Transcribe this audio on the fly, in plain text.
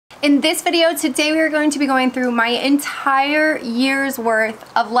In this video today we are going to be going through my entire year's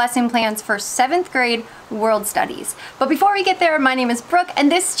worth of lesson plans for 7th grade World Studies. But before we get there, my name is Brooke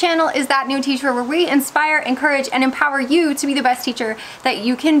and this channel is That New Teacher, where we inspire, encourage, and empower you to be the best teacher that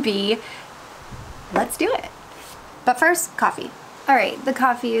you can be. Let's do it. But first, coffee. Alright, the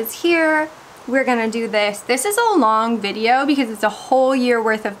coffee is here. We're gonna do this. This is a long video because it's a whole year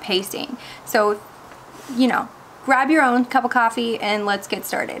worth of pacing. So, you know, grab your own cup of coffee and let's get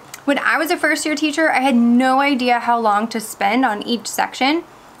started. When I was a first year teacher, I had no idea how long to spend on each section.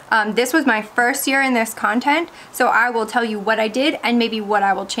 This was my first year in this content, so I will tell you what I did and maybe what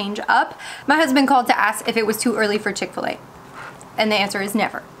I will change up. My husband called to ask if it was too early for Chick-fil-A, and the answer is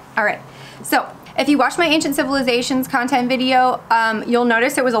never. All right, so if you watched my Ancient Civilizations content video, you'll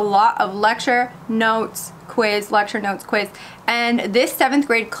notice it was a lot of lecture, notes, quiz, lecture, notes, quiz, and this 7th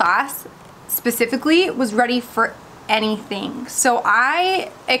grade class specifically was ready for anything. So I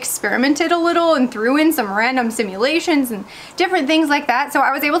experimented a little and threw in some random simulations and different things like that. So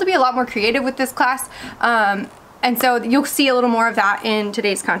I was able to be a lot more creative with this class. And so you'll see a little more of that in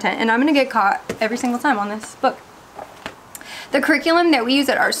today's content. And I'm gonna get caught every single time on this book. The curriculum that we use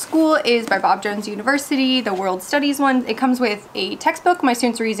at our school is by Bob Jones University, the World Studies one. It comes with a textbook. My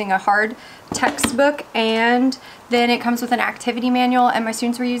students were using a hard textbook, and then it comes with an activity manual, and my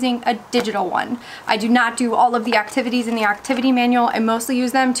students were using a digital one. I do not do all of the activities in the activity manual. I mostly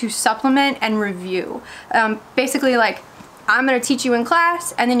use them to supplement and review. Basically, like, I'm going to teach you in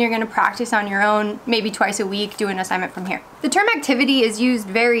class, and then you're going to practice on your own, maybe twice a week, do an assignment from here. The term activity is used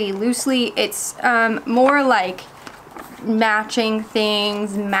very loosely. It's more like matching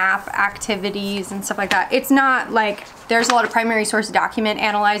things, map activities and stuff like that. It's not like there's a lot of primary source document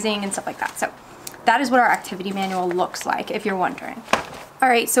analyzing and stuff like that. So that is what our activity manual looks like, if you're wondering. All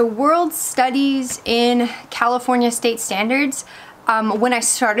right, so World Studies in California State Standards. When I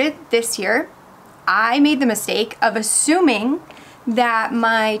started this year, I made the mistake of assuming that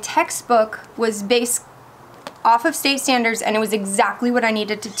my textbook was based off of state standards and it was exactly what I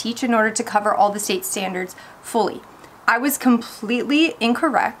needed to teach in order to cover all the state standards fully. I was completely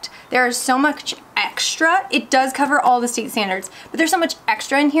incorrect. There is so much extra. It does cover all the state standards, but there's so much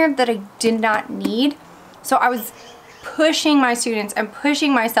extra in here that I did not need. So I was pushing my students and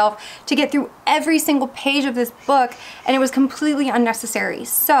pushing myself to get through every single page of this book, and it was completely unnecessary.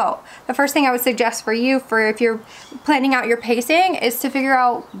 So the first thing I would suggest for you, for if you're planning out your pacing, is to figure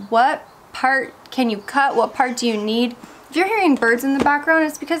out what part can you cut, what part do you need. If you're hearing birds in the background,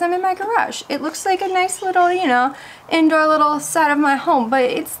 it's because I'm in my garage. It looks like a nice little, you know, indoor little side of my home, but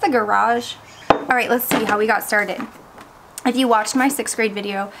it's the garage. All right, let's see how we got started. If you watched my 6th grade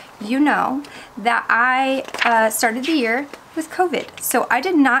video, you know that I started the year with COVID. So I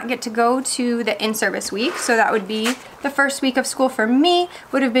did not get to go to the in-service week. So that would be the first week of school for me,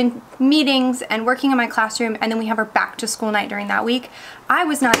 would have been meetings and working in my classroom, and then we have our back to school night during that week. I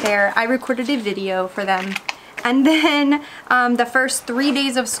was not there. I recorded a video for them. And then the first 3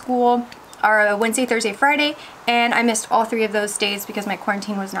 days of school are Wednesday, Thursday, Friday, and I missed all 3 of those days because my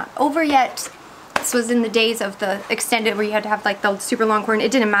quarantine was not over yet. This was in the days of the extended where you had to have like the super long quarantine.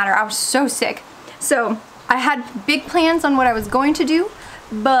 It didn't matter. I was so sick. So I had big plans on what I was going to do,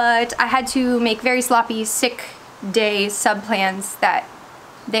 but I had to make very sloppy sick day sub plans that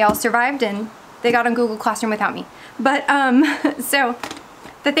they all survived and they got on Google Classroom without me. But so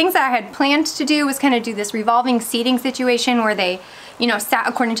the things that I had planned to do was kind of do this revolving seating situation where they, you know, sat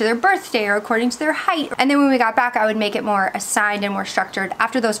according to their birthday or according to their height. And then when we got back, I would make it more assigned and more structured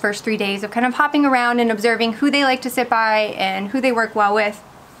after those first 3 days of kind of hopping around and observing who they like to sit by and who they work well with.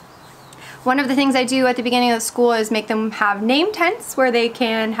 One of the things I do at the beginning of the school is make them have name tents where they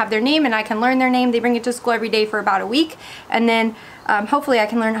can have their name and I can learn their name. They bring it to school every day for about a week, and then hopefully I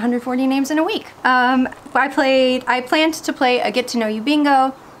can learn 140 names in a week. I planned to play a get to know you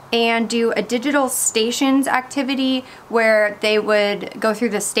bingo and do a digital stations activity where they would go through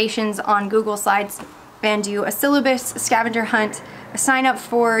the stations on Google Slides and do a syllabus, a scavenger hunt, a sign up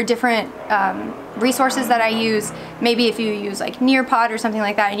for different resources that I use. Maybe if you use like Nearpod or something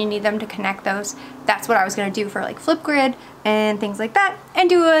like that and you need them to connect those, that's what I was gonna do for like Flipgrid and things like that, and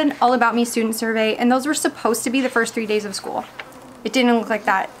do an all about me student survey. And those were supposed to be the first 3 days of school. It didn't look like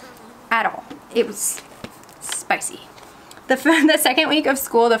that at all. It was spicy. The second week of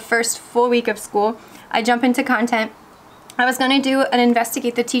school, the first full week of school, I jump into content. I was going to do an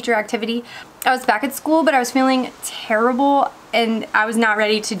investigate the teacher activity. I was back at school, but I was feeling terrible and I was not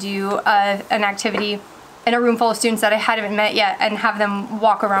ready to do an activity in a room full of students that I hadn't met yet and have them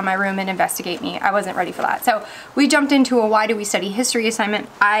walk around my room and investigate me. I wasn't ready for that. So we jumped into a why do we study history assignment.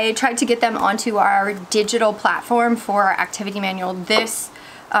 I tried to get them onto our digital platform for our activity manual. This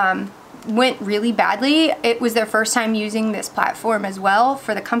went really badly. It was their first time using this platform as well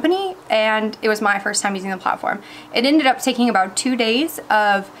for the company, and it was my first time using the platform. It ended up taking about 2 days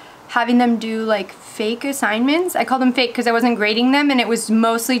of having them do like fake assignments. I call them fake because I wasn't grading them, and it was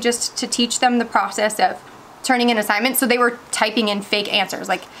mostly just to teach them the process of turning in assignments. So they were typing in fake answers.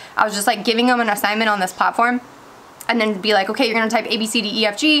 Like I was just like giving them an assignment on this platform and then be like, okay, you're gonna type A, B, C, D, E,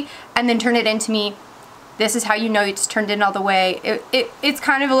 F, G, and then turn it into me. This is how you know it's turned in all the way. It's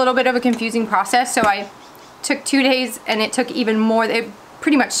kind of a little bit of a confusing process, so I took 2 days, and it took even more. It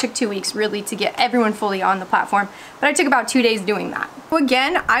pretty much took 2 weeks really to get everyone fully on the platform, but I took about 2 days doing that. So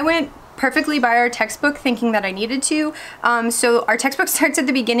again, I went perfectly by our textbook thinking that I needed to. So our textbook starts at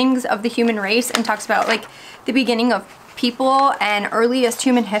the beginnings of the human race and talks about like the beginning of people and earliest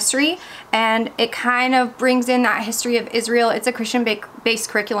human history, and it kind of brings in that history of Israel. It's a Christian-based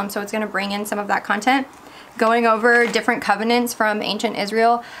curriculum, so it's going to bring in some of that content, going over different covenants from ancient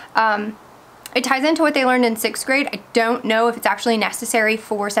Israel. It ties into what they learned in 6th grade. I don't know if it's actually necessary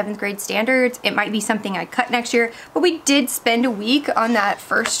for 7th grade standards. It might be something I cut next year, but we did spend a week on that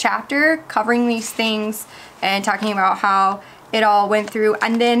first chapter covering these things and talking about how it all went through.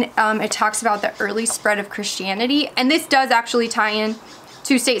 And then it talks about the early spread of Christianity, and this does actually tie in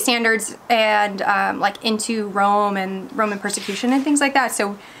to state standards and like into Rome and Roman persecution and things like that.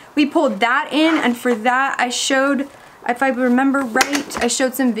 So we pulled that in, and for that I showed, if I remember right, I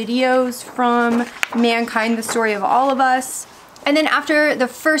showed some videos from Mankind, the Story of All of Us. And then after the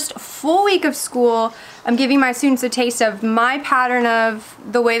first full week of school, I'm giving my students a taste of my pattern of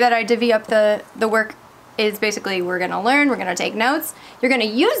the way that I divvy up the work is basically we're gonna learn, we're gonna take notes, you're gonna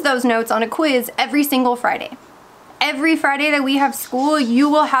use those notes on a quiz every single Friday. Every Friday that we have school, you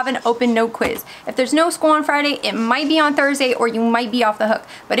will have an open note quiz. If there's no school on Friday, it might be on Thursday or you might be off the hook.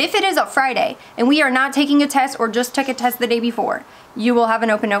 But if it is a Friday and we are not taking a test or just took a test the day before, you will have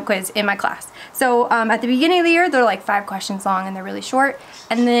an open note quiz in my class. So at the beginning of the year, they're like 5 questions long and they're really short.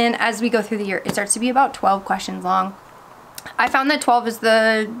 And then as we go through the year, it starts to be about 12 questions long. I found that 12 is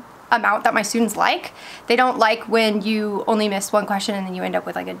the amount that my students like. They don't like when you only miss 1 question and then you end up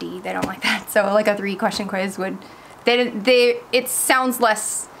with like a D. They don't like that. So like a 3-question quiz would, it sounds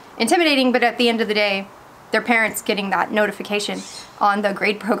less intimidating, but at the end of the day, their parents getting that notification on the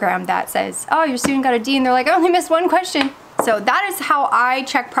grade program that says, oh, your student got a D, and they're like, I only missed 1 question. So that is how I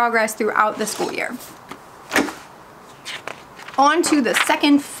check progress throughout the school year. On to the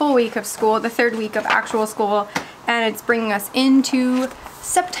second full week of school, the 3rd week of actual school, and it's bringing us into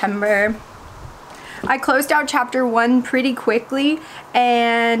September. I closed out chapter 1 pretty quickly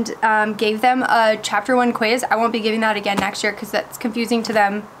and gave them a chapter 1 quiz. I won't be giving that again next year because that's confusing to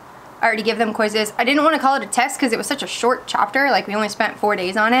them. I already give them quizzes. I didn't want to call it a test because it was such a short chapter, like we only spent 4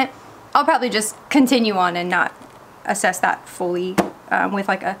 days on it. I'll probably just continue on and not assess that fully with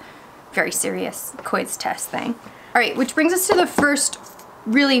like a very serious quiz test thing. All right, which brings us to the first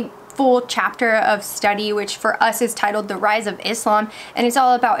really full chapter of study, which for us is titled The Rise of Islam, and it's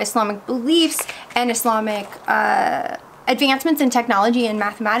all about Islamic beliefs and Islamic advancements in technology and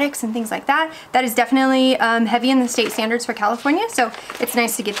mathematics and things like that. That is definitely heavy in the state standards for California, so it's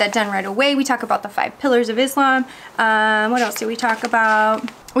nice to get that done right away. We talk about the 5 pillars of Islam. What else do we talk about?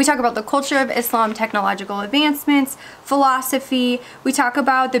 We talk about the culture of Islam, technological advancements, philosophy. We talk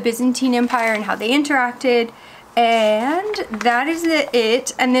about the Byzantine Empire and how they interacted. And that is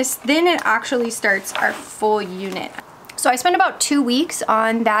it. And then it actually starts our full unit. So I spent about 2 weeks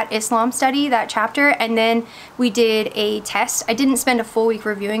on that Islam study, that chapter, and then we did a test. I didn't spend a full week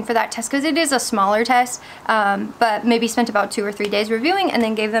reviewing for that test because it is a smaller test, but maybe spent about 2 or 3 days reviewing and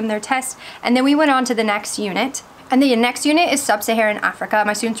then gave them their test. And then we went on to the next unit. And the next unit is Sub-Saharan Africa.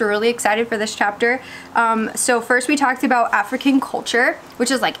 My students were really excited for this chapter. So first we talked about African culture,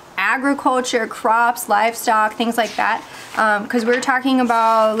 which is like agriculture, crops, livestock, things like that. Because we're talking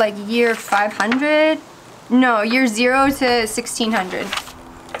about like year 500. No, year 0 to 1600.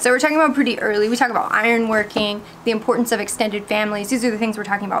 So we're talking about pretty early. We talk about ironworking, the importance of extended families. These are the things we're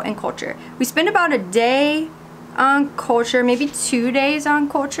talking about in culture. We spend about a day on culture, maybe 2 days on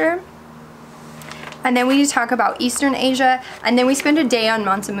culture. And then we talk about Eastern Asia, and then we spend a day on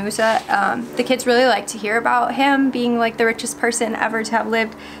Mansa Musa. The kids really like to hear about him being like the richest person ever to have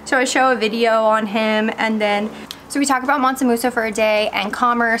lived. So I show a video on him, and then so we talk about Mansa Musa for a day and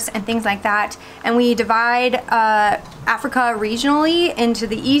commerce and things like that. And we divide Africa regionally into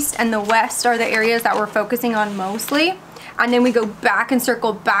the east and the west are the areas that we're focusing on mostly. And then we go back and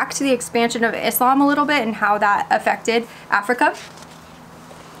circle back to the expansion of Islam a little bit and how that affected Africa.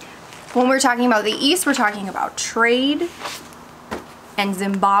 When we're talking about the East, we're talking about trade and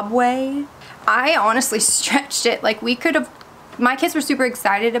Zimbabwe. I honestly stretched it. Like we could have my kids were super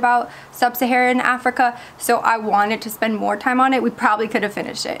excited about Sub-Saharan Africa, so I wanted to spend more time on it. We probably could have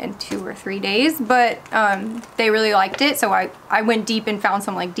finished it in 2 or 3 days, but they really liked it, so I went deep and found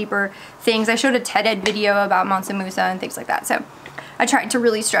some like deeper things. I showed a TED Ed video about Mansa Musa and things like that, so I tried to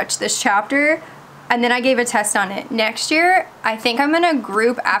really stretch this chapter, and then I gave a test on it. Next year, I think I'm gonna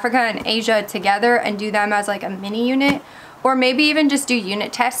group Africa and Asia together and do them as like a mini unit, or maybe even just do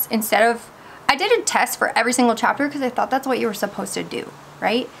unit tests instead of, I did a test for every single chapter because I thought that's what you were supposed to do,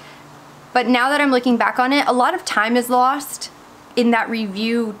 right? But now that I'm looking back on it, a lot of time is lost in that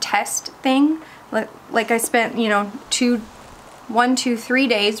review test thing. Like I spent, you know, 1, 2, 3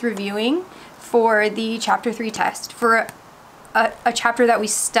 days reviewing for the chapter 3 test for a chapter that we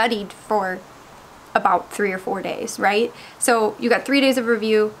studied for about 3 or 4 days, right? So you got 3 days of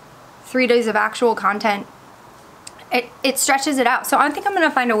review, 3 days of actual content. It stretches it out. So I think I'm gonna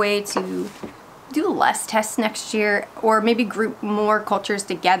find a way to do less tests next year, or maybe group more cultures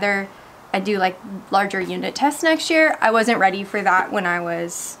together and do like larger unit tests next year. I wasn't ready for that when I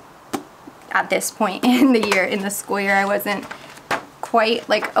was at this point in the year, in the school year. I wasn't quite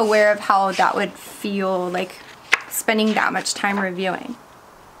like aware of how that would feel, like spending that much time reviewing.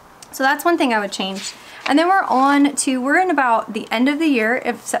 So that's one thing I would change. And then we're in about the end of the year.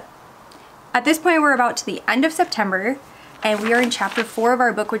 At this point, we're about to the end of September, and we are in chapter 4 of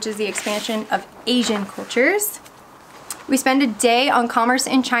our book, which is the expansion of Asian cultures. We spend a day on commerce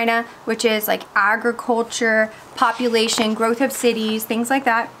in China, which is like agriculture, population, growth of cities, things like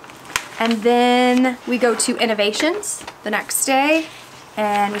that. And then we go to innovations the next day,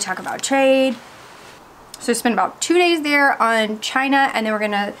 and we talk about trade. So we spend about 2 days there on China, and then we're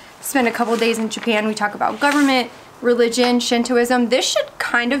gonna spend a couple days in Japan. We talk about government, religion, Shintoism. This should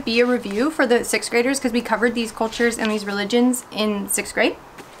kind of be a review for the 6th graders because we covered these cultures and these religions in 6th grade.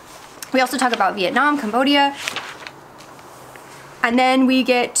 We also talk about Vietnam, Cambodia. And then we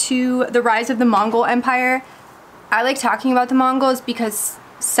get to the rise of the Mongol Empire. I like talking about the Mongols because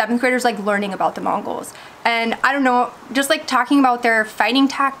 7th graders like learning about the Mongols. And I don't know, just like talking about their fighting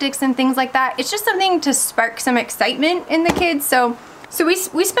tactics and things like that. It's just something to spark some excitement in the kids. So we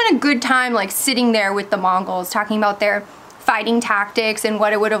spent a good time like sitting there with the Mongols, talking about their fighting tactics and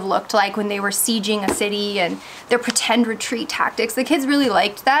what it would have looked like when they were sieging a city and their pretend retreat tactics. The kids really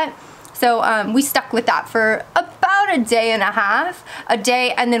liked that. So we stuck with that for about a day and a half, and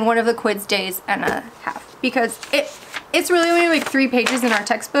then one of the quiz days and a half, because it's really only like 3 pages in our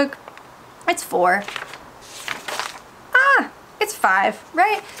textbook. It's 4. It's 5,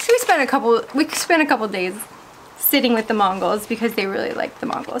 right? So we spent a couple days sitting with the Mongols because they really liked the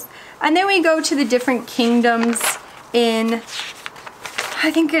Mongols. And then we go to the different kingdoms in,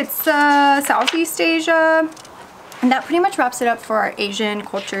 I think it's Southeast Asia. And that pretty much wraps it up for our Asian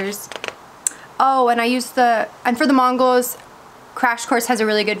cultures. Oh, and for the Mongols, Crash Course has a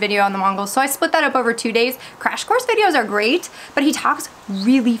really good video on the Mongols. So I split that up over 2 days. Crash Course videos are great, but he talks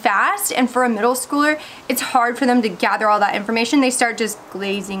really fast. And for a middle schooler, it's hard for them to gather all that information. They start just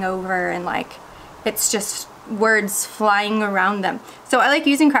glazing over and like, it's just words flying around them. So I like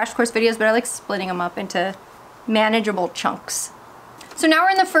using Crash Course videos, but I like splitting them up into manageable chunks. So now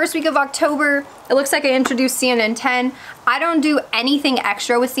we're in the first week of October. It looks like I introduced CNN 10. I don't do anything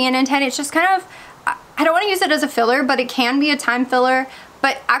extra with CNN 10. It's just kind of, I don't want to use it as a filler, but it can be a time filler.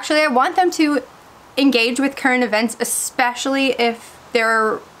 But actually I want them to engage with current events, especially if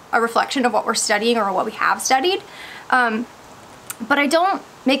they're a reflection of what we're studying or what we have studied. But I don't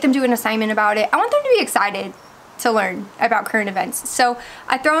make them do an assignment about it. I want them to be excited to learn about current events. So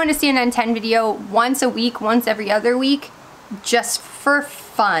I throw in a CNN 10 video once a week, once every other week, just for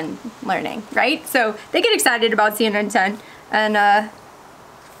fun learning, right? So they get excited about CNN 10, and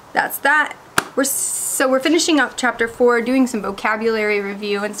that's that. We're finishing up chapter 4, doing some vocabulary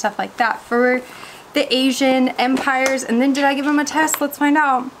review and stuff like that for the Asian empires. And then did I give them a test? Let's find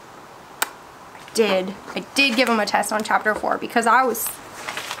out. I did give them a test on chapter 4 because I was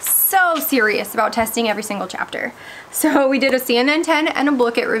so serious about testing every single chapter. So we did a CNN 10 and a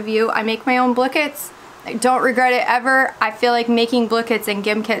booklet review. I make my own booklets. I don't regret it ever. I feel like making booklets and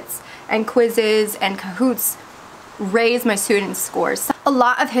gimkits and quizzes and Kahoots raise my students' scores. A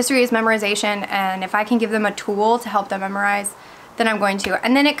lot of history is memorization, and if I can give them a tool to help them memorize, then I'm going to.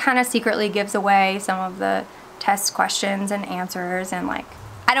 And then it kind of secretly gives away some of the test questions and answers, and like,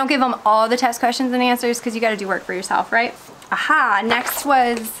 I don't give them all the test questions and answers because you got to do work for yourself, right? Aha, next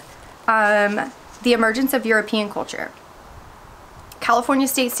was the emergence of European culture. California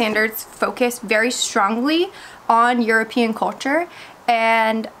state standards focus very strongly on European culture,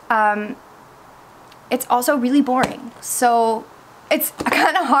 and it's also really boring. So it's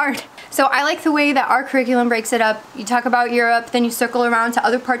kind of hard So I like the way that our curriculum breaks it up. You talk about Europe, then you circle around to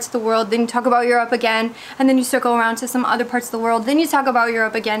other parts of the world, then you talk about Europe again, and then you circle around to some other parts of the world, then you talk about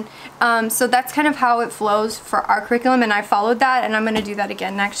Europe again. So that's kind of how it flows for our curriculum, and I followed that, and I'm going to do that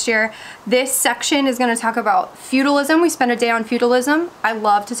again next year. This section is going to talk about feudalism. We spent a day on feudalism. I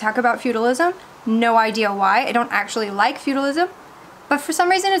love to talk about feudalism. No idea why. I don't actually like feudalism, but for some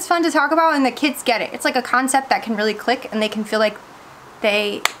reason it's fun to talk about, and the kids get it. It's like a concept that can really click, and they can feel like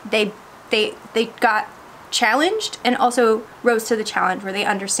they got challenged and also rose to the challenge, where they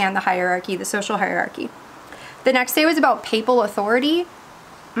understand the hierarchy, the social hierarchy. The next day was about papal authority.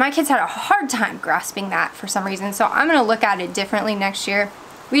 My kids had a hard time grasping that for some reason, so I'm going to look at it differently next year.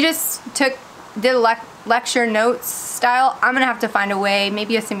 We just did lecture notes style. I'm going to have to find a way,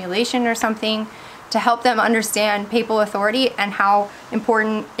 maybe a simulation or something, to help them understand papal authority and how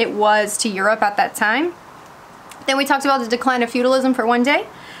important it was to Europe at that time. Then we talked about the decline of feudalism for one day.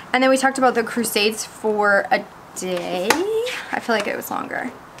 And then we talked about the Crusades for a day. I feel like it was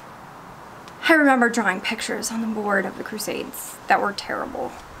longer. I remember drawing pictures on the board of the Crusades that were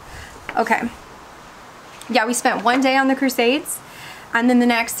terrible. Okay. Yeah, we spent one day on the Crusades. And then the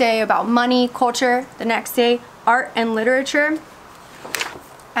next day about money, culture. The next day, art and literature.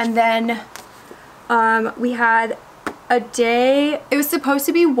 And then we had a day, it was supposed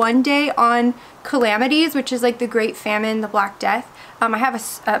to be one day on calamities, which is like the Great Famine, the Black Death. I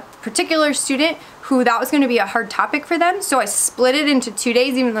have a particular student who that was going to be a hard topic for them, so I split it into 2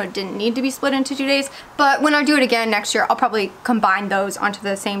 days, even though it didn't need to be split into 2 days. But when I do it again next year, I'll probably combine those onto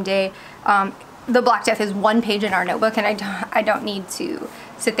the same day. The Black Death is 1 page in our notebook, and I don't need to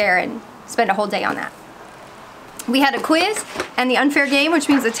sit there and spend a whole day on that. We had a quiz and the unfair game, which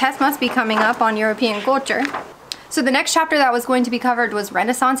means the test must be coming up on European culture. So the next chapter that was going to be covered was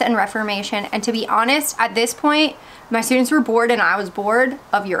Renaissance and Reformation, and to be honest, at this point, my students were bored and I was bored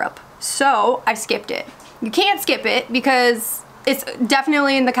of Europe. So I skipped it. You can't skip it because it's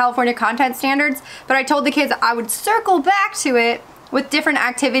definitely in the California content standards, but I told the kids I would circle back to it with different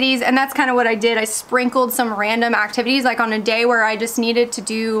activities, and that's kind of what I did. I sprinkled some random activities, like on a day where I just needed to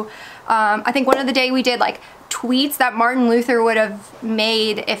do, I think one of the day we did like tweets that Martin Luther would have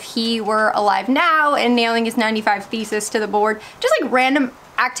made if he were alive now, and nailing his 95 thesis to the board. Just like random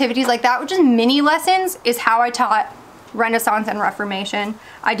activities like that, which is mini lessons, is how I taught Renaissance and Reformation.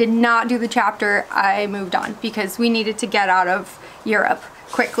 I did not do the chapter. I moved on because we needed to get out of Europe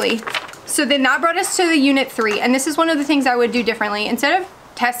quickly. So then that brought us to the unit 3, and this is one of the things I would do differently. Instead of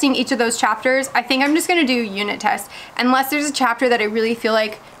testing each of those chapters, I think I'm just going to do unit tests. Unless there's a chapter that I really feel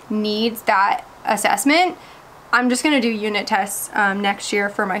like needs that assessment, I'm just going to do unit tests next year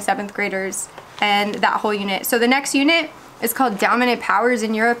for my 7th graders and that whole unit. So the next unit is called Dominant Powers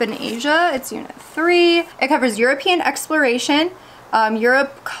in Europe and Asia. It's unit 3. It covers European exploration,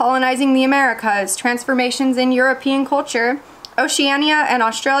 Europe colonizing the Americas, transformations in European culture, Oceania and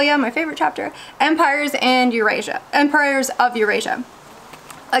Australia, my favorite chapter, empires and Eurasia, empires of Eurasia.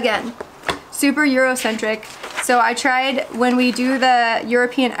 Again, super Eurocentric. So I tried, when we do the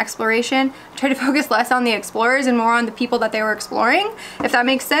European exploration, I tried to focus less on the explorers and more on the people that they were exploring, if that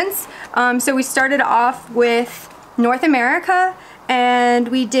makes sense. So we started off with North America, and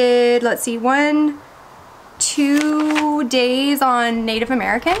we did, let's see, 2 days on Native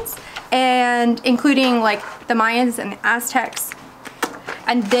Americans, and including like the Mayans and the Aztecs.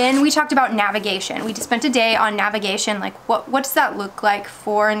 And then we talked about navigation. We just spent a day on navigation, like what does that look like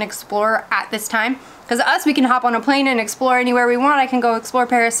for an explorer at this time? Because us, we can hop on a plane and explore anywhere we want. I can go explore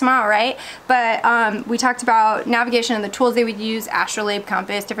Paris tomorrow, right? But we talked about navigation and the tools they would use, astrolabe,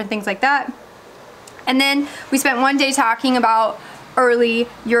 compass, different things like that. And then we spent 1 day talking about early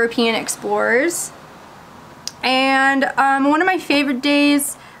European explorers. And one of my favorite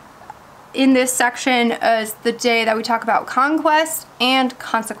days in this section is the day that we talk about conquest and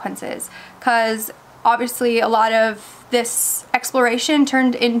consequences, because obviously a lot of this exploration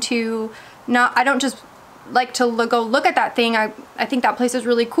turned into I don't just like to go look at that thing. I think that place is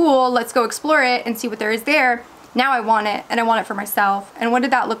really cool. Let's go explore it and see what there is there. Now I want it, and I want it for myself. And what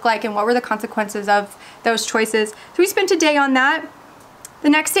did that look like, and what were the consequences of those choices? So we spent a day on that. The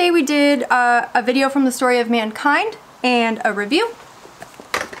next day we did a video from the Story of Mankind and a review.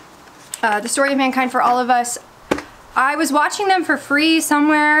 The Story of Mankind for all of us. I was watching them for free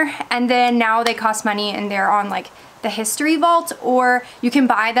somewhere, and then now they cost money, and they're on like the History Vault, or you can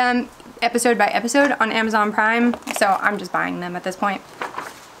buy them episode by episode on Amazon Prime. So I'm just buying them at this point.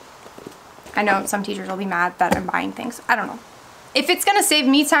 I know some teachers will be mad that I'm buying things. I don't know. If it's going to save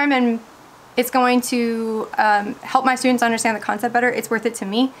me time and it's going to help my students understand the concept better, it's worth it to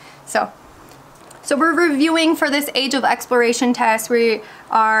me. So So we're reviewing for this Age of Exploration test. We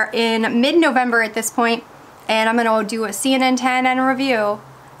are in mid-November at this point, and I'm gonna do a CNN 10 and a review,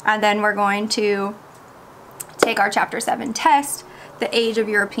 and then we're going to take our Chapter 7 test, the Age of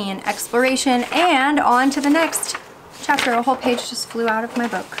European Exploration, and on to the next chapter. A whole page just flew out of my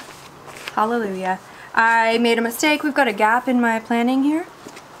book. Hallelujah. I made a mistake. We've got a gap in my planning here.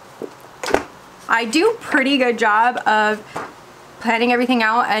 I do a pretty good job of planning everything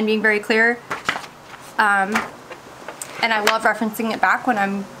out and being very clear. And I love referencing it back when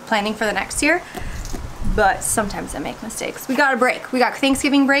I'm planning for the next year. But sometimes I make mistakes. We got a break. We got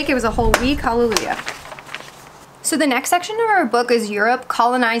Thanksgiving break. It was a whole week. Hallelujah. So the next section of our book is Europe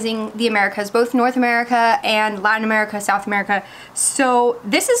colonizing the Americas, both North America and Latin America, South America. So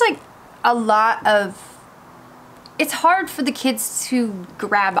this is like a lot of, it's hard for the kids to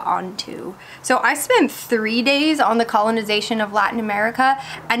grab onto. So I spent 3 days on the colonization of Latin America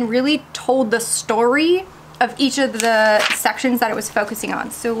and really told the story of each of the sections that it was focusing on.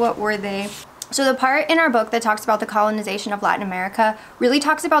 So what were they? So the part in our book that talks about the colonization of Latin America really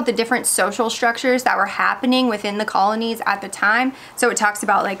talks about the different social structures that were happening within the colonies at the time. So it talks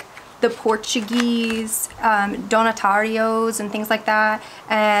about like the Portuguese, donatarios and things like that.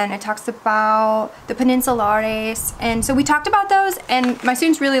 And it talks about the peninsulares. And so we talked about those, and my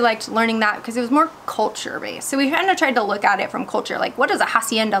students really liked learning that because it was more culture based. So we kind of tried to look at it from culture, like what does a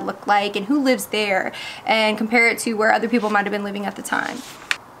hacienda look like and who lives there, and compare it to where other people might have been living at the time.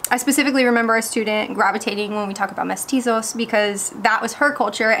 I specifically remember a student gravitating when we talk about mestizos because that was her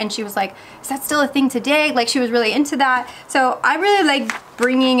culture, and she was like, is that still a thing today? Like, she was really into that. So I really like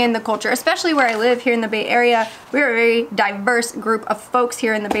bringing in the culture, especially where I live here in the Bay Area. We're a very diverse group of folks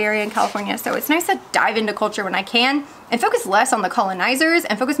here in the Bay Area in California, so it's nice to dive into culture when I can and focus less on the colonizers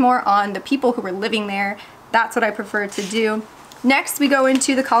and focus more on the people who were living there. That's what I prefer to do. Next, we go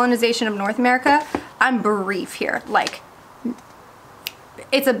into the colonization of North America. I'm brief here, like,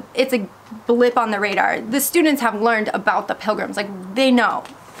 it's a blip on the radar. The students have learned about the Pilgrims. Like, they know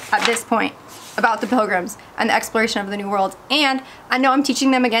at this point about the Pilgrims and the exploration of the New World. And I know I'm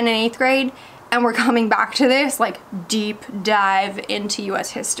teaching them again in 8th grade, and we're coming back to this, like, deep dive into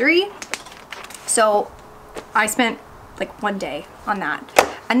US history. So I spent like 1 day on that.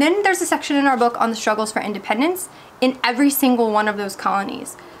 And then there's a section in our book on the struggles for independence in every single one of those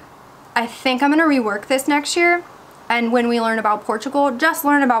colonies. I think I'm gonna rework this next year. And when we learn about Portugal, just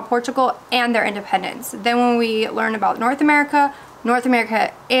learn about Portugal and their independence. Then when we learn about North America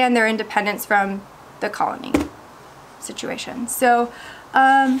and their independence from the colony situation. So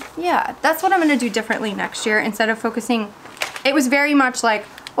yeah, that's what I'm gonna do differently next year. Instead of focusing, it was very much like,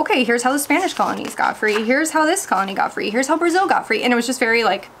 okay, here's how the Spanish colonies got free. Here's how this colony got free. Here's how Brazil got free. And it was just very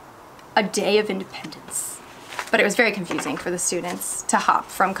like a day of independence. But it was very confusing for the students to hop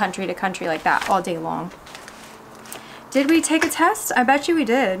from country to country like that all day long. Did we take a test? I bet you we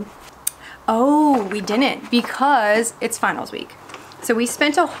did. Oh, we didn't, because it's finals week. So we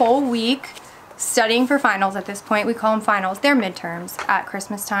spent a whole week studying for finals at this point. We call them finals. They're midterms at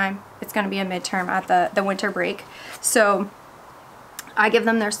Christmas time. It's gonna be a midterm at the winter break. So I give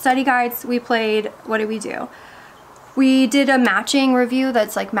them their study guides. We played, what did we do? We did a matching review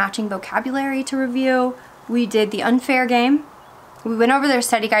that's like matching vocabulary to review. We did the unfair game. We went over their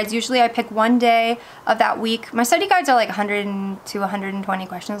study guides. Usually I pick 1 day of that week. My study guides are like 100 to 120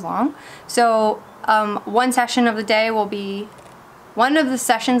 questions long. So one session of the day will be, one of the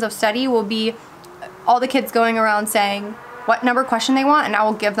sessions of study will be all the kids going around saying what number question they want, and I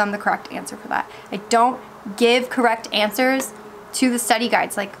will give them the correct answer for that. I don't give correct answers to the study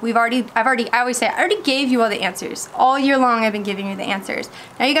guides. Like I always say, I already gave you all the answers. All year long I've been giving you the answers.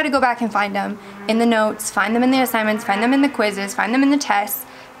 Now you gotta go back and find them in the notes, find them in the assignments, find them in the quizzes, find them in the tests,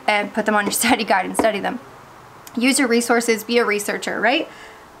 and put them on your study guide and study them. Use your resources, be a researcher, right?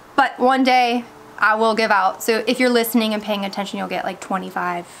 But one day I will give out, so if you're listening and paying attention, you'll get like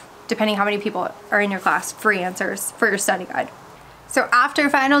 25, depending how many people are in your class, free answers for your study guide. So after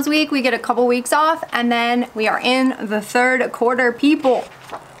finals week, we get a couple weeks off, and then we are in the 3rd quarter, people.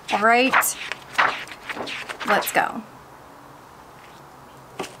 All right, let's go.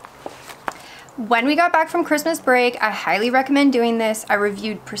 When we got back from Christmas break, I highly recommend doing this. I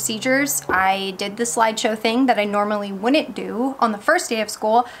reviewed procedures. I did the slideshow thing that I normally wouldn't do on the first day of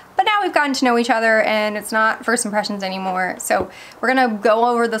school, but now we've gotten to know each other and it's not first impressions anymore. So we're gonna go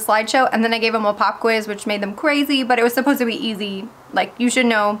over the slideshow, and then I gave them a pop quiz, which made them crazy, but it was supposed to be easy. Like, you should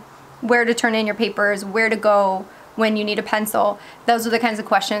know where to turn in your papers, where to go when you need a pencil. Those are the kinds of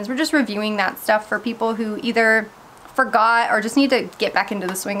questions. We're just reviewing that stuff for people who either forgot or just need to get back into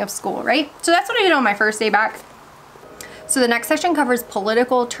the swing of school, right? So that's what I did on my first day back. So the next section covers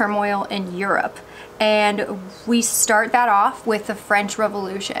political turmoil in Europe. And we start that off with the French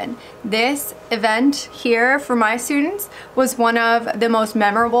Revolution. This event here for my students was one of the most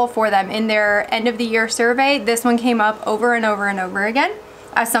memorable for them. In their end of the year survey, this one came up over and over and over again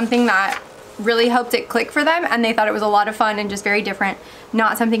as something that really helped it click for them, and they thought it was a lot of fun and just very different,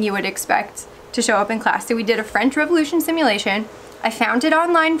 not something you would expect to show up in class. So we did a French Revolution simulation. I found it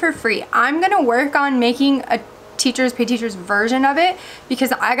online for free. I'm gonna work on making a teachers pay teachers version of it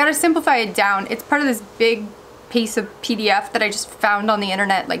because I gotta simplify it down. It's part of this big piece of PDF that I just found on the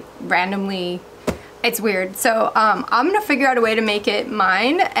internet, like randomly. It's weird. So I'm gonna figure out a way to make it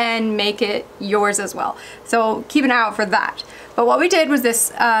mine and make it yours as well. So keep an eye out for that. But what we did was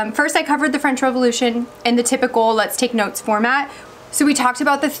this, first I covered the French Revolution in the typical let's take notes format. So we talked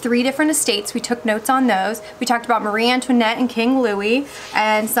about the 3 different estates. We took notes on those. We talked about Marie Antoinette and King Louis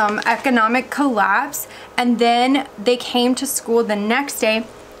and some economic collapse. And then they came to school the next day.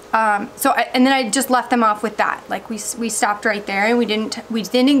 And then I just left them off with that. Like we stopped right there, and we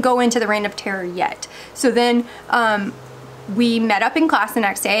didn't go into the Reign of Terror yet. So then we met up in class the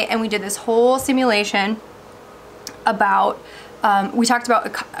next day, and we did this whole simulation about. We talked about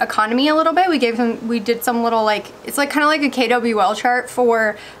economy a little bit. We did some little it's like kind of like a KWL chart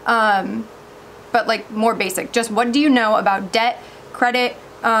for, but like more basic. Just what do you know about debt, credit,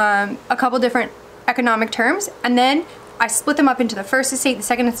 a couple different economic terms, and then I split them up into the first estate, the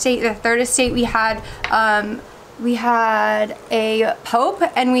second estate, the third estate. We had a pope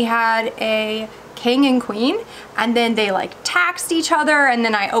and we had a king and queen, and then they like taxed each other, and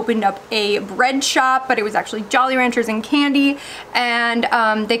then I opened up a bread shop, but it was actually Jolly Ranchers and candy, and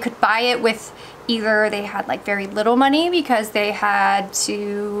they could buy it with either they had like very little money because they had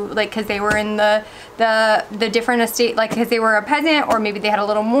to because they were in the different estate, because they were a peasant, or maybe they had a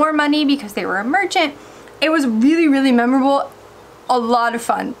little more money because they were a merchant. It was really, really memorable. A lot of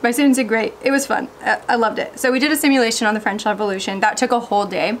fun. My students did great. It was fun. I loved it. So we did a simulation on the French Revolution. That took a whole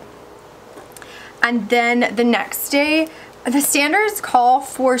day. And then the next day, the standards call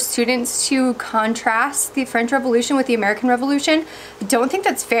for students to contrast the French Revolution with the American Revolution. I don't think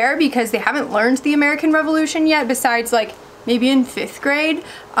that's fair because they haven't learned the American Revolution yet, besides maybe in 5th grade,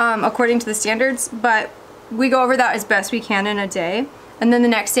 according to the standards, but we go over that as best we can in a day. And then the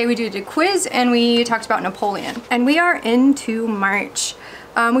next day we did a quiz and we talked about Napoleon. And we are into March.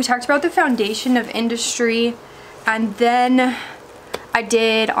 We talked about the foundation of industry, and then I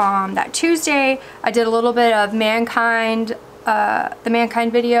did on that Tuesday, I did a little bit of Mankind, the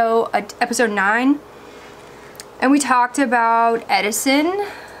Mankind video, episode 9. And we talked about Edison,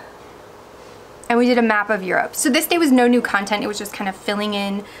 and we did a map of Europe. So this day was no new content, it was just kind of filling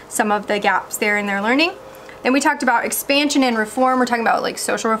in some of the gaps there in their learning. Then we talked about expansion and reform. We're talking about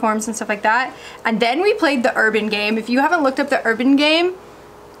social reforms and stuff like that. And then we played the urban game. If you haven't looked up the urban game,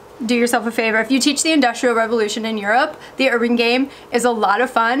 do yourself a favor. If you teach the Industrial Revolution in Europe, the urban game is a lot of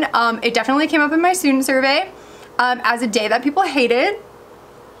fun. It definitely came up in my student survey as a day that people hated,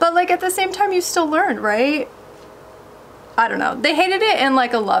 but at the same time you still learned, right? I don't know. They hated it in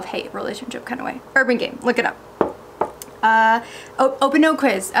a love-hate relationship kind of way. Urban game, look it up. Open note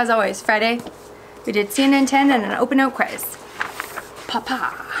quiz, as always, Friday. We did CNN 10 and an open note quiz.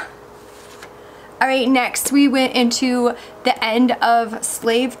 Papa. All right, next we went into the end of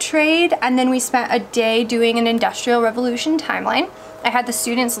slave trade, and then we spent a day doing an Industrial Revolution timeline. I had the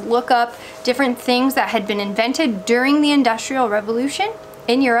students look up different things that had been invented during the Industrial Revolution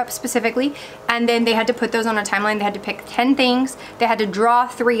in Europe specifically, and then they had to put those on a timeline. They had to pick 10 things. They had to draw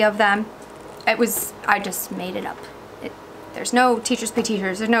 3 of them. I just made it up. There's no Teachers Pay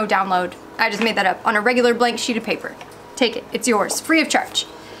Teachers, there's no download. I just made that up on a regular blank sheet of paper. Take it, it's yours, free of charge.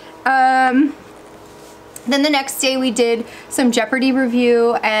 Then the next day we did some Jeopardy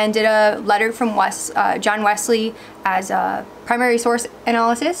review and did a letter from John Wesley as a primary source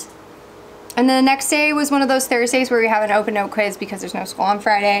analysis. And then the next day was one of those Thursdays where we have an open note quiz because there's no school on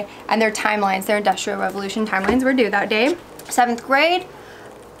Friday, and their timelines, their Industrial Revolution timelines were due that day. 7th grade,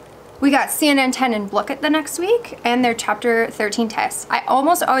 we got CNN 10 and Brooke the next week, and their chapter 13 tests. I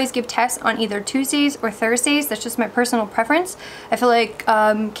almost always give tests on either Tuesdays or Thursdays. That's just my personal preference. I feel like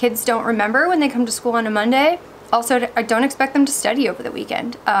kids don't remember when they come to school on a Monday. Also, I don't expect them to study over the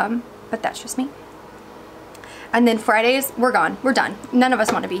weekend, but that's just me. And then Fridays, we're gone. We're done. None of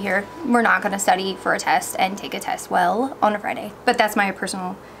us want to be here. We're not going to study for a test and take a test well on a Friday. But that's my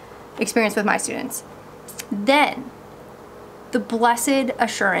personal experience with my students. Then the blessed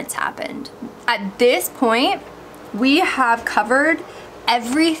assurance happened. At this point, we have covered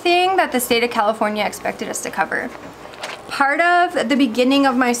everything that the state of California expected us to cover. Part of the beginning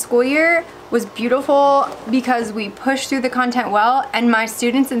of my school year was beautiful because we pushed through the content well, and my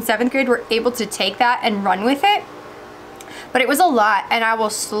students in 7th grade were able to take that and run with it. But it was a lot, and I will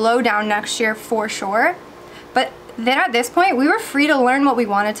slow down next year for sure. But then at this point, we were free to learn what we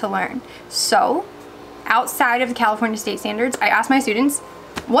wanted to learn. So outside of the California state standards, I asked my students,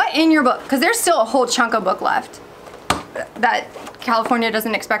 what in your book, because there's still a whole chunk of book left that California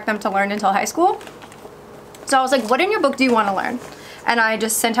doesn't expect them to learn until high school. So I was like, what in your book do you want to learn? And I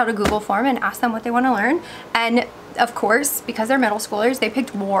just sent out a Google form and asked them what they want to learn. And of course, because they're middle schoolers, they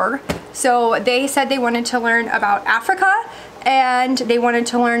picked war. So they said they wanted to learn about Africa, and they wanted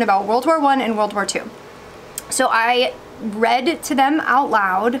to learn about World War I and World War II. So I read to them out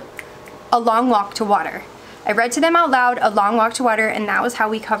loud A Long Walk to Water. I read to them out loud A Long Walk to Water, and that was how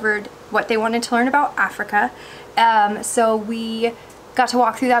we covered what they wanted to learn about Africa. So we got to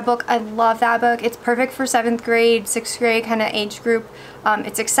walk through that book. I love that book. It's perfect for 7th grade, 6th grade kind of age group.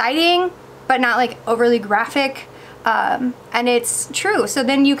 It's exciting, but not like overly graphic. And it's true. So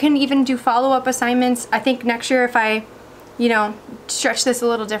then you can even do follow-up assignments. I think next year, if I, you know, stretch this a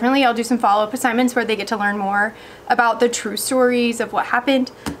little differently, I'll do some follow-up assignments where they get to learn more about the true stories of what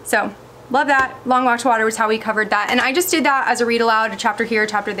happened. So love that. Long Walk to Water was how we covered that. And I just did that as a read aloud, a chapter here, a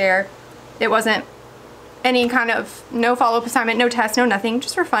chapter there. It wasn't any kind of, no follow-up assignment, no test, no nothing,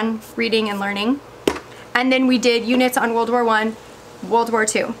 just for fun reading and learning. And then we did units on World War I, World War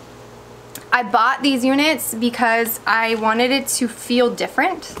II. I bought these units because I wanted it to feel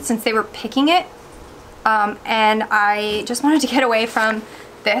different since they were picking it. And I just wanted to get away from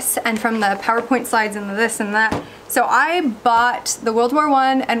this and from the PowerPoint slides and the this and that. So I bought the World War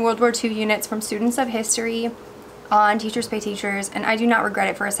I and World War II units from Students of History on Teachers Pay Teachers, and I do not regret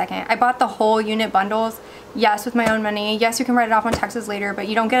it for a second. I bought the whole unit bundles, yes, with my own money. Yes, you can write it off on taxes later, but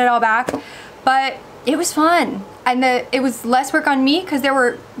you don't get it all back. But it was fun, and it was less work on me because there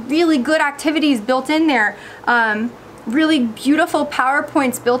were really good activities built in there, really beautiful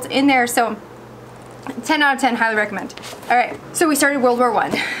PowerPoints built in there. So 10 out of 10, highly recommend. All right, so we started World War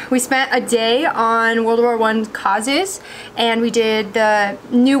I. We spent a day on World War I causes, and we did the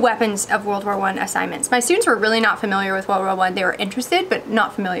new weapons of World War I assignments. My students were really not familiar with World War I. They were interested, but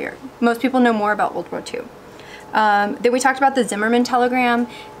not familiar. Most people know more about World War II. Then we talked about the Zimmerman telegram,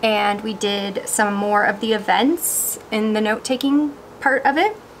 and we did some more of the events in the note-taking part of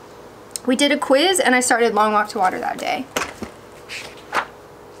it. We did a quiz, and I started Long Walk to Water that day.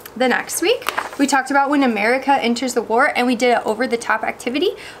 The next week, we talked about when America enters the war, and we did an over-the-top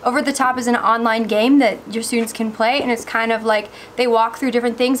activity. Over-the-top is an online game that your students can play, and it's kind of like they walk through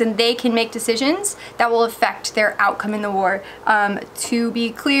different things and they can make decisions that will affect their outcome in the war. To be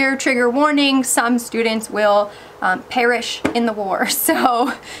clear, trigger warning, some students will perish in the war.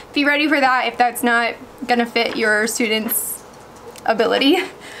 So be ready for that if that's not gonna fit your students' ability.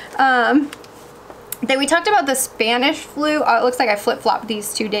 Then we talked about the Spanish flu. It looks like I flip-flopped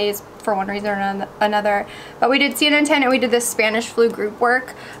these 2 days for one reason or another. But we did CNN 10 and we did this Spanish flu group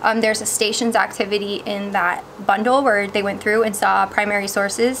work. There's a stations activity in that bundle where they went through and saw primary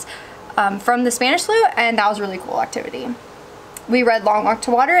sources from the Spanish flu, and that was a really cool activity. We read Long Walk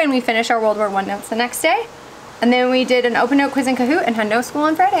to Water, and we finished our World War I notes the next day. And then we did an open note quiz in Kahoot and had no school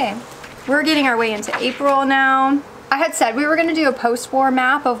on Friday. We're getting our way into April now. I had said we were gonna do a post-war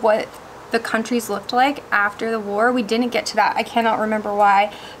map of what the countries looked like after the war. We didn't get to that. I cannot remember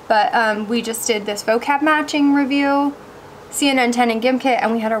why, but we just did this vocab matching review, CNN 10 and GimKit,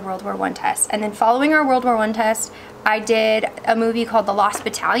 and we had our World War I test. And then following our World War I test, I did a movie called The Lost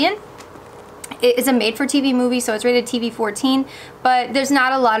Battalion. It is a made-for-TV movie, so it's rated TV 14, but there's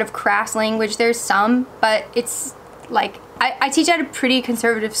not a lot of crass language. There's some, but it's like, I teach at a pretty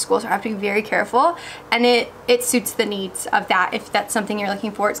conservative school, so I have to be very careful, and it suits the needs of that if that's something you're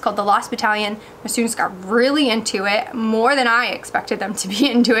looking for. It's called The Lost Battalion. My students got really into it, more than I expected them to be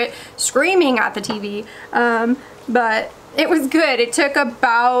into it, screaming at the TV, but it was good. It took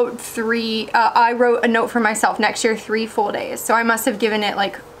about I wrote a note for myself next year, 3 full days, so I must have given it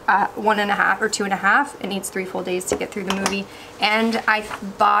like 1.5 or 2.5. It needs 3 full days to get through the movie. And I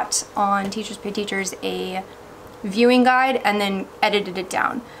bought on Teachers Pay Teachers a viewing guide and then edited it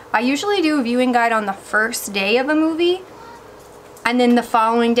down. I usually do a viewing guide on the first day of a movie, and then the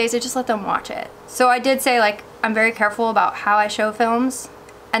following days I just let them watch it. So I did say, like, I'm very careful about how I show films,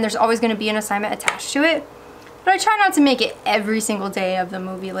 and there's always going to be an assignment attached to it, but I try not to make it every single day of the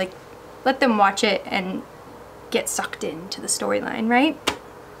movie. Like, let them watch it and get sucked into the storyline, right?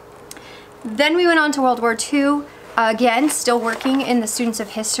 Then we went on to World War II. Again, still working in the Students of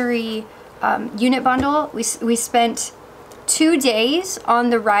History unit bundle. We spent 2 days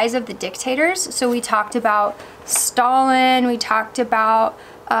on the rise of the dictators. So we talked about Stalin, we talked about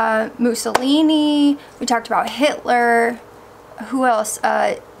Mussolini. We talked about Hitler. Who else?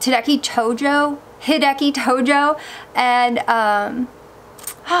 Hideki Tojo. And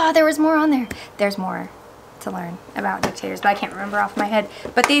there was more on there. There's more to learn about dictators, but I can't remember off my head.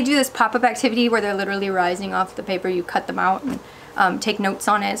 But they do this pop-up activity where they're literally rising off the paper. You cut them out and take notes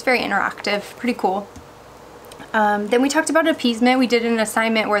on it. It's very interactive, pretty cool. Then we talked about appeasement. We did an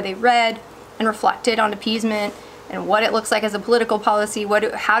assignment where they read and reflected on appeasement and what it looks like as a political policy.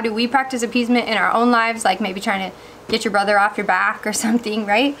 How do we practice appeasement in our own lives? Like maybe trying to get your brother off your back or something,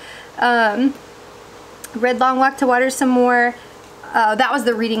 right? Read Long Walk to Water some more. That was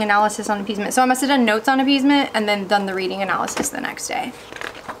the reading analysis on appeasement. So I must have done notes on appeasement and then done the reading analysis the next day.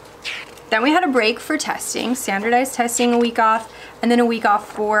 Then we had a break for testing, standardized testing, a week off, and then a week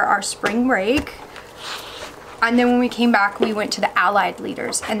off for our spring break. And then when we came back, we went to the Allied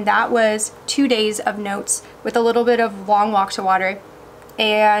leaders, and that was 2 days of notes with a little bit of Long Walk to Water.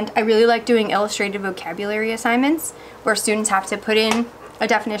 And I really like doing illustrated vocabulary assignments where students have to put in a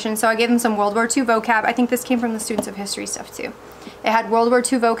definition. So I gave them some World War II vocab. I think this came from the Students of History stuff too. It had World War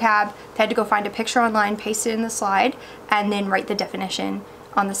II vocab. They had to go find a picture online, paste it in the slide, and then write the definition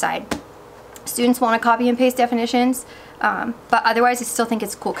on the side. Students want to copy and paste definitions, but otherwise I still think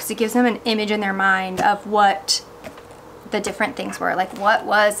it's cool because it gives them an image in their mind of what the different things were, like what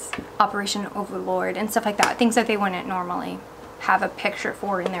was Operation Overlord and stuff like that, things that they wouldn't normally have a picture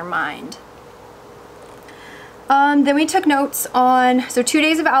for in their mind. Then we took notes on, so 2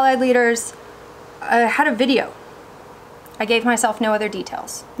 days of Allied leaders. I had a video. I gave myself no other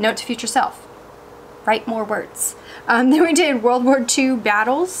details. Note to future self, write more words. Then we did World War II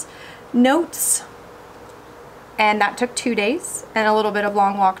battles, notes, and that took 2 days, and a little bit of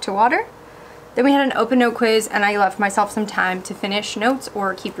Long Walk to Water. Then we had an open note quiz, and I left myself some time to finish notes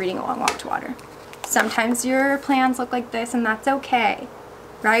or keep reading a Long Walk to Water. Sometimes your plans look like this, and that's okay,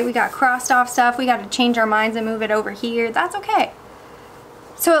 right? We got crossed off stuff, we got to change our minds and move it over here, that's okay.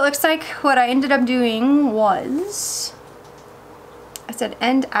 So it looks like what I ended up doing was, I said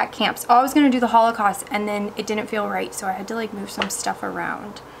end at camps. Oh, I was going to do the Holocaust, and then it didn't feel right, so I had to like move some stuff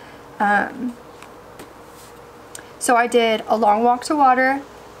around. So I did a Long Walk to Water.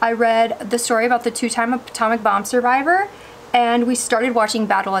 I read the story about the 2-time atomic bomb survivor, and we started watching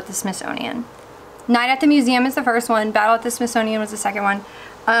Battle at the Smithsonian. Night at the Museum is the first one. Battle at the Smithsonian was the second one.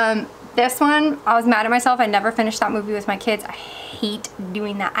 This one, I was mad at myself. I never finished that movie with my kids. I hate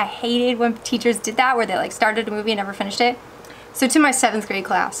doing that. I hated when teachers did that, where they like started a movie and never finished it. So to my 7th grade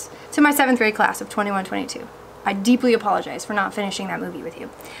class of 21-22, I deeply apologize for not finishing that movie with you.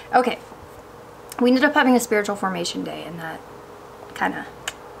 Okay, we ended up having a spiritual formation day, and that kind of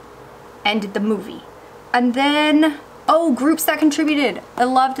ended the movie. And then, oh, groups that contributed. I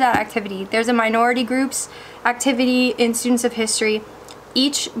loved that activity. There's a minority groups activity in Students of History.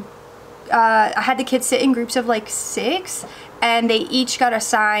 I had the kids sit in groups of like 6, and they each got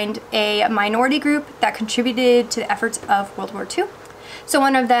assigned a minority group that contributed to the efforts of World War II. So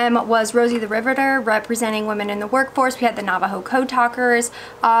one of them was Rosie the Riveter, representing women in the workforce. We had the Navajo Code Talkers,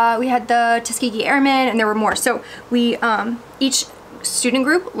 we had the Tuskegee Airmen, and there were more. So we, each student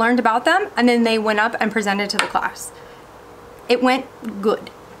group learned about them, and then they went up and presented to the class. It went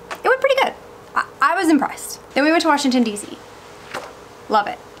good. It went pretty good. I was impressed. Then we went to Washington, D.C. Love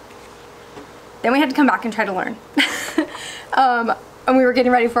it. Then we had to come back and try to learn. And we were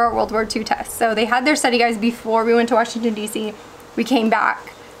getting ready for our World War II test. So they had their study guides before we went to Washington, D.C. We came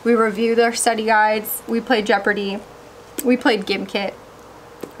back, we reviewed their study guides, we played Jeopardy, we played Gimkit,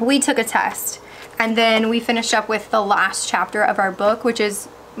 we took a test, and then we finished up with the last chapter of our book, which is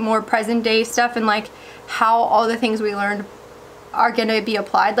more present day stuff and like how all the things we learned are going to be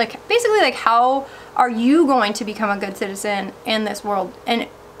applied. Like basically like how are you going to become a good citizen in this world, and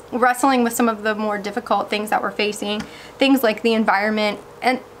wrestling with some of the more difficult things that we're facing, things like the environment.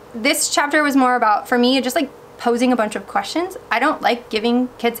 And this chapter was more about, for me, just like posing a bunch of questions. I don't like giving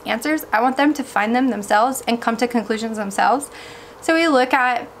kids answers. I want them to find them themselves and come to conclusions themselves. So we look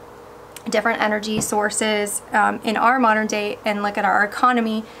at different energy sources in our modern day and look at our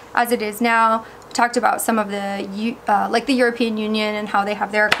economy as it is now. We talked about some of the like the European Union and how they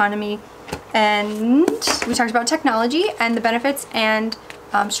have their economy, and we talked about technology and the benefits and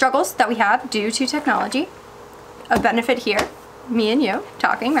struggles that we have due to technology. A benefit here, me and you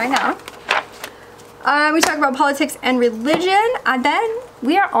talking right now. We talk about politics and religion, and then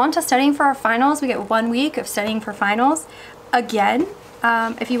we are on to studying for our finals. We get 1 week of studying for finals. Again,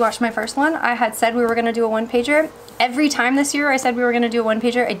 if you watched my first one, I had said we were going to do a 1-pager. Every time this year I said we were going to do a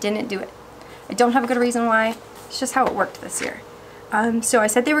 1-pager, I didn't do it. I don't have a good reason why. It's just how it worked this year. So I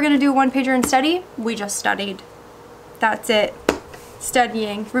said they were going to do a 1-pager and study. We just studied. That's it.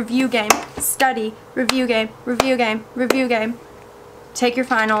 studying, review game, study, review game, review game, review game. Take your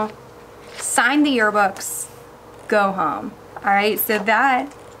final, sign the yearbooks, go home. All right, so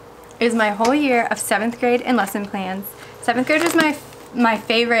that is my whole year of 7th grade and lesson plans. 7th grade was my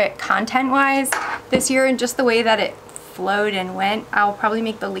favorite content-wise this year, and just the way that it flowed and went. I'll probably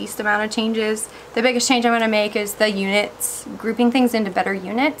make the least amount of changes. The biggest change I'm going to make is the units, grouping things into better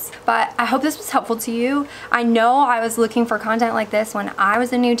units. But I hope this was helpful to you. I know I was looking for content like this when I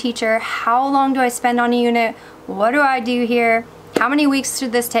was a new teacher. How long do I spend on a unit? What do I do here? How many weeks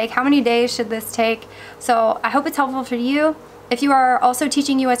should this take? How many days should this take? So I hope it's helpful for you. If you are also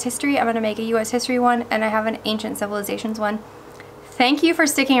teaching U.S. history, I'm going to make a U.S. history one, and I have an ancient civilizations one. Thank you for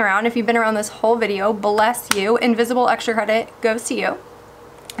sticking around. If you've been around this whole video, bless you. Invisible extra credit goes to you.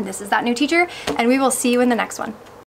 And this is That New Teacher, and we will see you in the next one.